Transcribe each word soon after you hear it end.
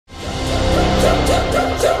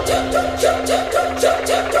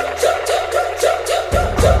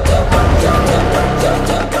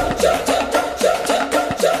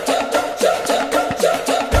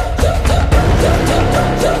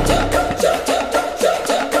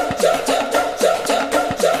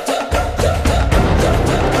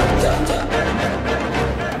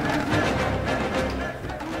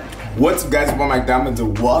Mike Diamonds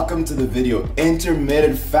and welcome to the video,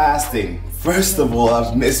 intermittent fasting. First of all,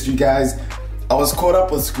 I've missed you guys. I was caught up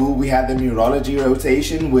with school. We had the neurology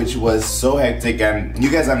rotation, which was so hectic, and you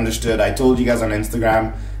guys understood. I told you guys on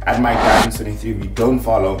Instagram at Mike Diamonds 23, if you don't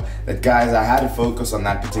follow, that guys, I had to focus on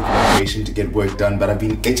that particular rotation to get work done, but I've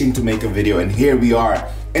been itching to make a video, and here we are,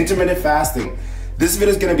 intermittent fasting. This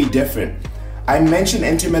video is gonna be different. I mentioned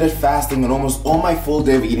intermittent fasting on almost all my full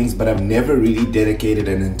day of eatings, but I've never really dedicated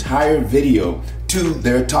an entire video to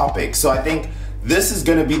their topic. So I think this is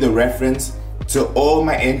gonna be the reference to all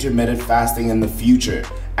my intermittent fasting in the future.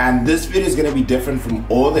 And this video is gonna be different from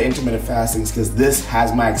all the intermittent fastings because this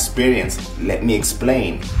has my experience. Let me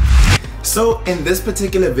explain. So in this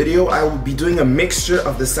particular video, I will be doing a mixture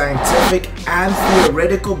of the scientific and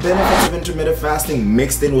theoretical benefits of intermittent fasting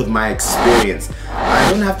mixed in with my experience.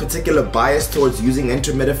 I don't have particular bias towards using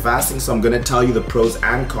intermittent fasting, so I'm going to tell you the pros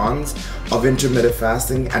and cons of intermittent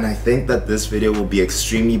fasting, and I think that this video will be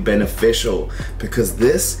extremely beneficial because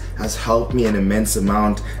this has helped me an immense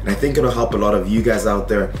amount, and I think it'll help a lot of you guys out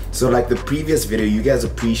there. So like the previous video, you guys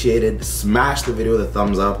appreciated, smash the video with a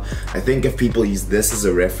thumbs up. I think if people use this as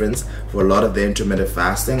a reference for a lot of the intermittent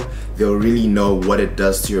fasting, they'll really know what it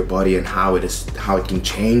does to your body and how it can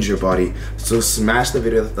change your body. So smash the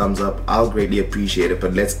video with a thumbs up. I'll greatly appreciate it,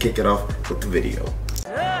 but let's kick it off with the video.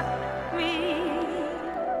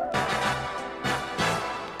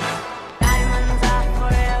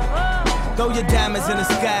 Throw your diamonds in the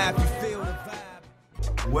sky if you feel the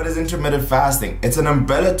vibe. What is intermittent fasting? It's an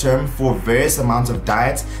umbrella term for various amounts of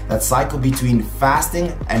diets that cycle between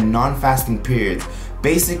fasting and non-fasting periods.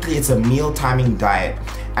 Basically, it's a meal timing diet,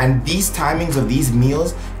 and these timings of these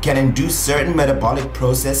meals can induce certain metabolic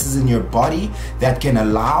processes in your body that can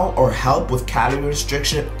allow or help with calorie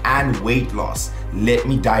restriction and weight loss. Let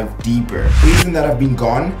me dive deeper. The reason that I've been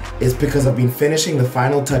gone is because I've been finishing the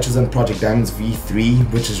final touches on Project Diamonds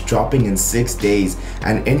V3, which is dropping in 6 days,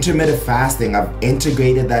 and intermittent fasting, I've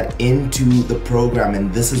integrated that into the program,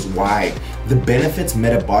 and this is why. The benefits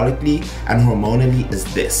metabolically and hormonally is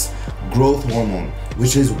this: growth hormone,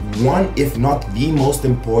 which is one, if not the most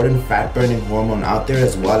important fat burning hormone out there,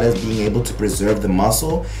 as well as being able to preserve the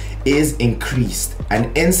muscle, is increased.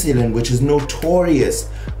 And insulin, which is notorious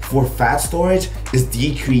for fat storage, is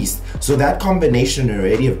decreased. So that combination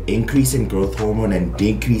already of increase in growth hormone and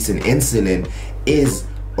decrease in insulin is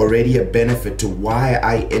already a benefit to why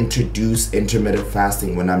I introduce intermittent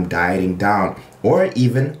fasting when I'm dieting down or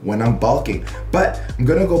even when I'm bulking. But I'm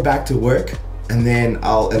gonna go back to work and then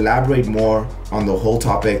I'll elaborate more on the whole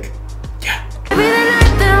topic. Yeah.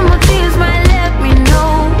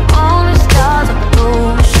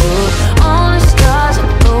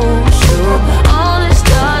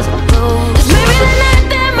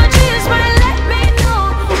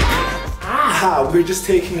 We're just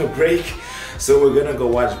taking a break, so we're gonna go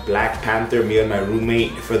watch Black Panther, me and my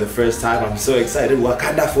roommate, for the first time. I'm so excited.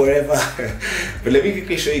 Wakanda forever. But let me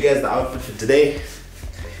quickly show you guys the outfit for today.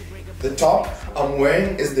 The top I'm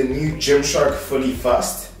wearing is the new Gymshark Fully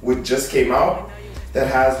Fussed, which just came out, that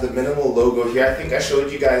has the minimal logo here. I think I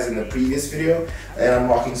showed you guys in the previous video. And I'm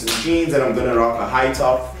rocking some jeans and I'm gonna rock a high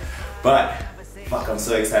top. But fuck, I'm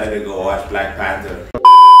so excited to go watch Black Panther.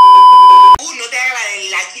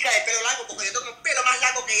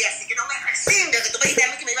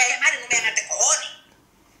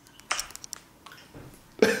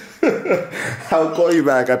 I'll call you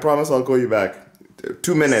back. I promise I'll call you back.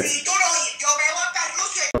 2 minutes.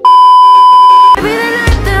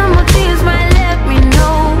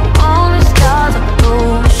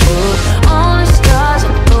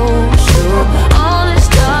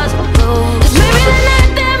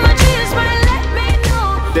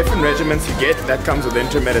 Different regimens you get that comes with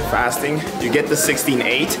intermittent fasting. You get the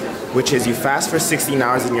 16-8, which is you fast for 16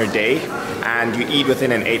 hours in your day and you eat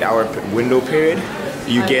within an 8-hour window period.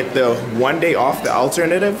 You get the 1 day off, the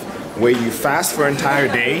alternative, where you fast for an entire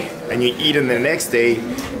day and you eat in the next day.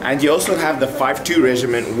 And you also have the 5-2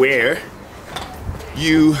 regimen where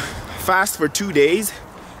you fast for 2 days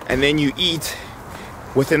and then you eat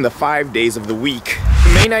within the 5 days of the week.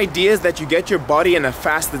 The main idea is that you get your body in a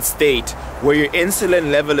fasted state where your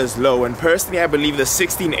insulin level is low, and personally I believe the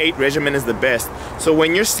 16-8 regimen is the best. So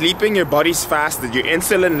when you're sleeping, your body's fasted, your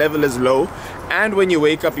insulin level is low, and when you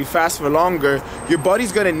wake up you fast for longer, your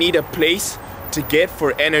body's gonna need a place to get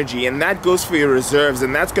for energy, and that goes for your reserves,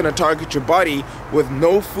 and that's gonna target your body with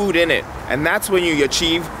no food in it, and that's when you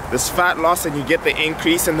achieve this fat loss and you get the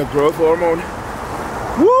increase in the growth hormone.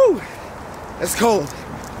 Woo! It's cold.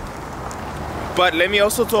 But let me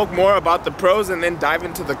also talk more about the pros and then dive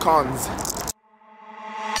into the cons.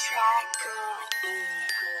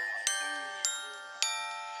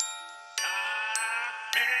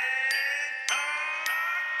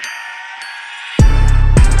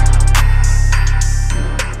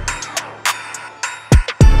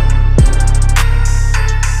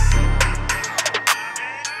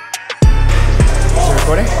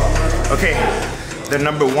 Okay, the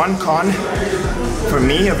number one con for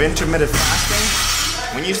me of intermittent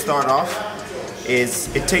fasting, when you start off,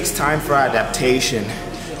 is it takes time for adaptation.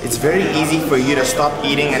 It's very easy for you to stop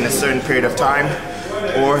eating in a certain period of time,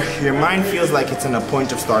 or your mind feels like it's in a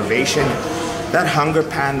point of starvation. That hunger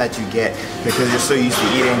pan that you get because you're so used to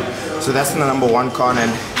eating. So that's the number one con,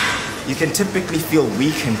 and you can typically feel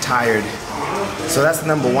weak and tired. So that's the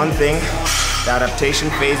number one thing, the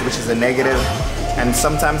adaptation phase, which is a negative. And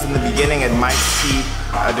sometimes in the beginning it might see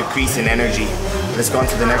a decrease in energy. Let's go on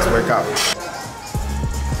to the next workout.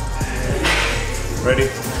 Ready?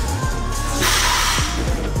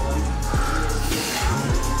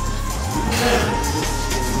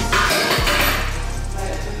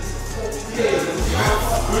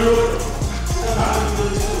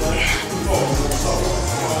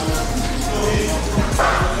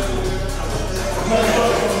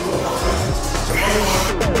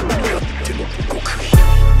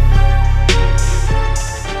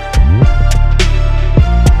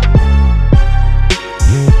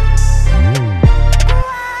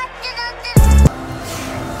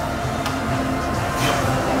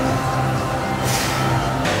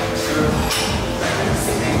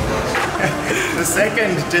 The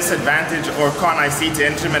second disadvantage or con I see to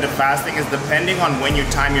intermittent fasting is depending on when you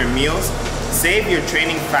time your meals. Say if you're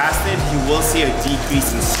training fasted, you will see a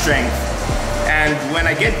decrease in strength. And when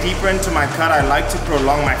I get deeper into my cut, I like to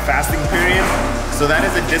prolong my fasting period. So that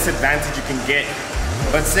is a disadvantage you can get.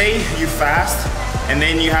 But say you fast and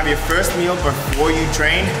then you have your first meal before you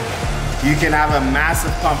train, you can have a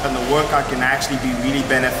massive pump and the workout can actually be really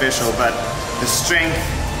beneficial, but the strength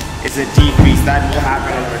is a decrease. That will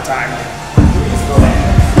happen over time.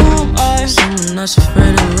 Someone that's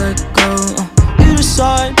afraid to let go. You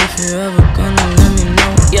decide if you're ever gonna let me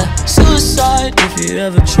know. Yeah, suicide if you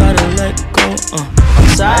ever try to let go.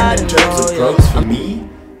 I'm tired in terms of pros for me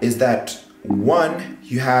is that one,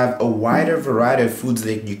 you have a wider variety of foods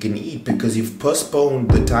that you can eat because you've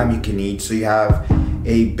postponed the time you can eat, so you have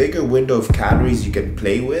a bigger window of calories you can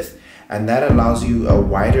play with, and that allows you a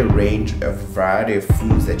wider range of variety of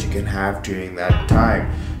foods that you can have during that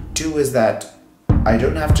time. Two is that I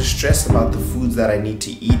don't have to stress about the foods that I need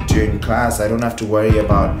to eat during class. I don't have to worry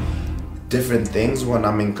about different things when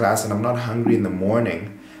I'm in class and I'm not hungry in the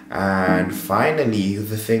morning. And finally,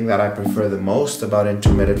 the thing that I prefer the most about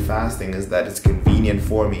intermittent fasting is that it's convenient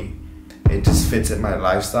for me. It just fits in my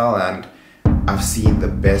lifestyle, and I've seen the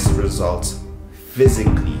best results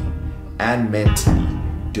physically and mentally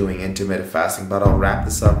doing intermittent fasting. But I'll wrap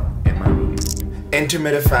this up in my room.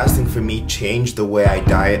 Intermittent fasting for me changed the way I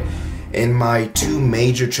diet in my two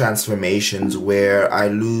major transformations, where I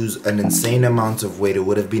lose an insane amount of weight. It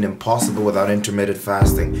would have been impossible without intermittent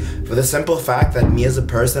fasting, for the simple fact that me as a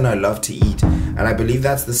person, I love to eat, and I believe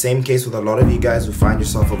that's the same case with a lot of you guys who find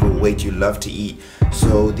yourself overweight. You love to eat,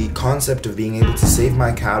 so the concept of being able to save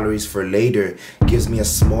my calories for later gives me a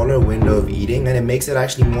smaller window of eating, and it makes it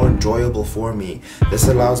actually more enjoyable for me. This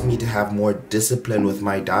allows me to have more discipline with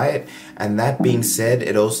my diet, and that being said,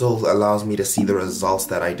 it also allows me to see the results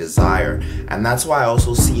that I desire. And that's why I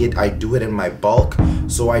also see it, I do it in my bulk,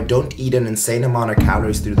 so I don't eat an insane amount of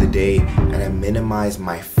calories through the day, and I minimize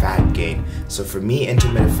my fat gain. So for me,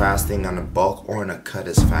 intermittent fasting on a bulk or on a cut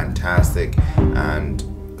is fantastic. And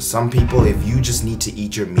some people, if you just need to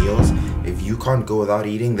eat your meals, if you can't go without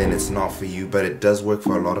eating, then it's not for you, but it does work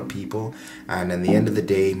for a lot of people. And in the end of the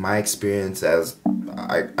day, my experience as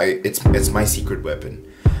it's my secret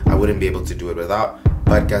weapon. I wouldn't be able to do it without.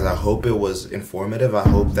 But guys, I hope it was informative. I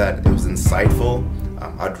hope that it was insightful.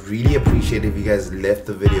 I'd really appreciate if you guys left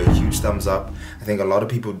the video a huge thumbs up. I think a lot of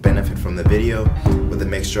people benefit from the video with a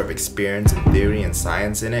mixture of experience and theory and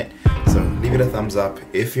science in it. So leave it a thumbs up.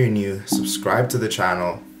 If you're new, subscribe to the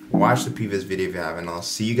channel. Watch the previous video if you haven't. I'll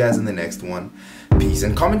see you guys in the next one. Peace.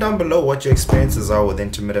 And comment down below what your experiences are with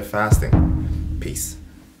intermittent fasting. Peace.